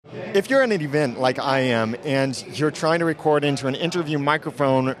If you're at an event like I am and you're trying to record into an interview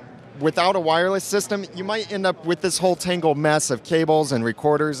microphone without a wireless system, you might end up with this whole tangled mess of cables and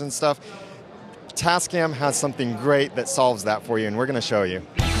recorders and stuff. Tascam has something great that solves that for you, and we're going to show you.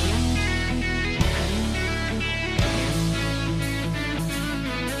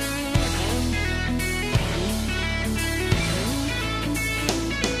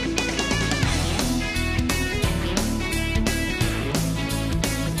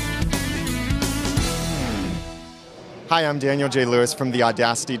 Hi, I'm Daniel J. Lewis from the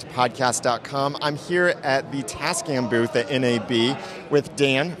AudacityToPodcast.com. I'm here at the Tascam booth at NAB with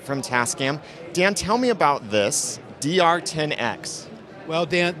Dan from Tascam. Dan, tell me about this DR10X. Well,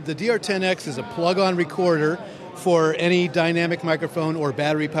 Dan, the DR10X is a plug-on recorder for any dynamic microphone or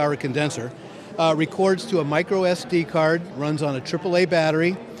battery-powered condenser. Records to a micro SD card, runs on a AAA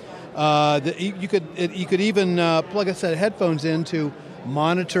battery. You could even plug a set of headphones in to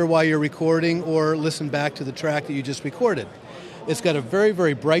monitor while you're recording or listen back to the track that you just recorded. It's got a very,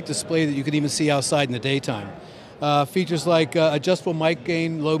 very bright display that you can even see outside in the daytime. Features like adjustable mic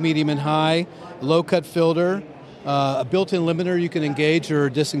gain, low, medium, and high, low cut filter, a built-in limiter you can engage or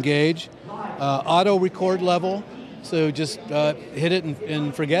disengage, auto record level, so just hit it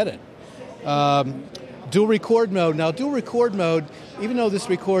and forget it. Dual record mode. Now, dual record mode, even though this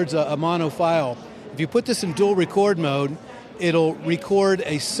records a mono file, if you put this in dual record mode, it'll record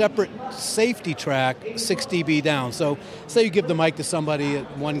a separate safety track 6 dB down. So say you give the mic to somebody,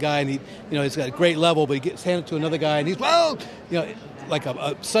 one guy, and he's got a great level, but he gets handed to another guy, and he's, whoa! Like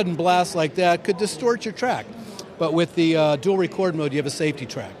a sudden blast like that could distort your track. But with the dual record mode, you have a safety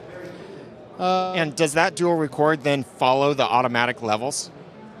track. And does that dual record then follow the automatic levels?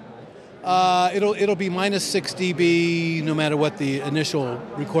 It'll be minus 6 dB no matter what the initial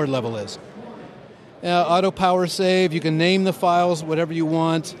record level is. Auto power save, you can name the files whatever you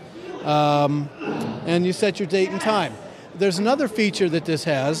want, and you set your date and time. There's another feature that this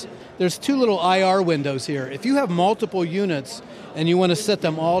has. There's two little IR windows here. If you have multiple units and you want to set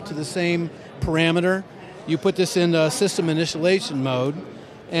them all to the same parameter, you put this in system initialization mode,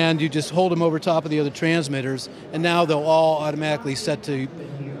 and you just hold them over top of the other transmitters, and now they'll all automatically set to,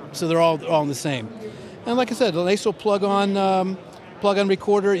 so they're all the same. And like I said, a nice little plug-on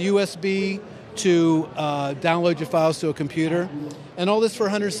recorder, USB, to download your files to a computer, and all this for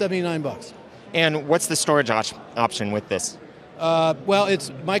 $179. And what's the storage option with this? Well,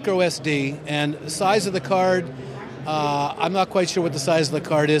 it's micro SD, and the size of the card, I'm not quite sure what the size of the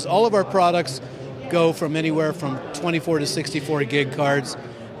card is. All of our products go from anywhere from 24 to 64 gig cards,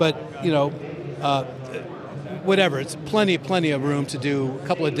 but whatever. It's plenty of room to do a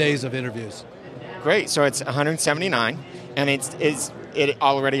couple of days of interviews. Great. So it's $179, and is it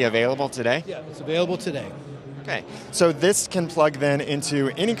already available today? Yeah, it's available today. Okay, so this can plug then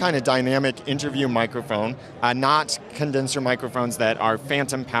into any kind of dynamic interview microphone, not condenser microphones that are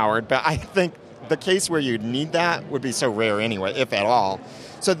phantom powered, but I think the case where you'd need that would be so rare anyway, if at all.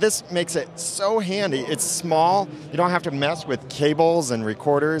 So this makes it so handy. It's small. You don't have to mess with cables and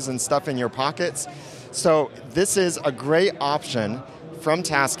recorders and stuff in your pockets. So this is a great option from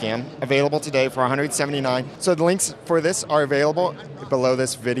Tascam, available today for $179. So the links for this are available below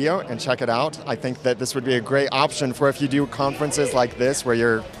this video, and check it out. I think that this would be a great option for if you do conferences like this where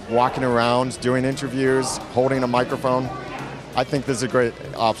you're walking around, doing interviews, holding a microphone. I think this is a great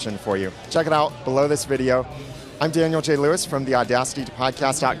option for you. Check it out below this video. I'm Daniel J. Lewis from the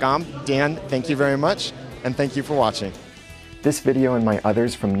AudacityToPodcast.com. Dan, thank you very much, and thank you for watching. This video and my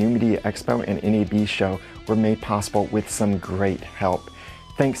others from New Media Expo and NAB Show were made possible with some great help.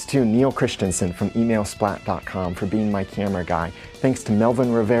 Thanks to Neil Christensen from emailsplat.com for being my camera guy. Thanks to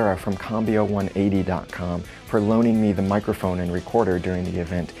Melvin Rivera from Combio180.com for loaning me the microphone and recorder during the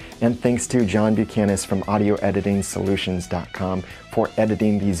event. And thanks to John Buchanan from AudioEditingSolutions.com for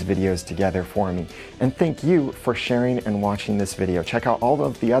editing these videos together for me. And thank you for sharing and watching this video. Check out all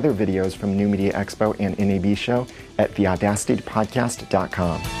of the other videos from New Media Expo and NAB Show at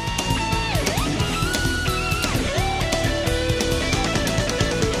theaudacitypodcast.com.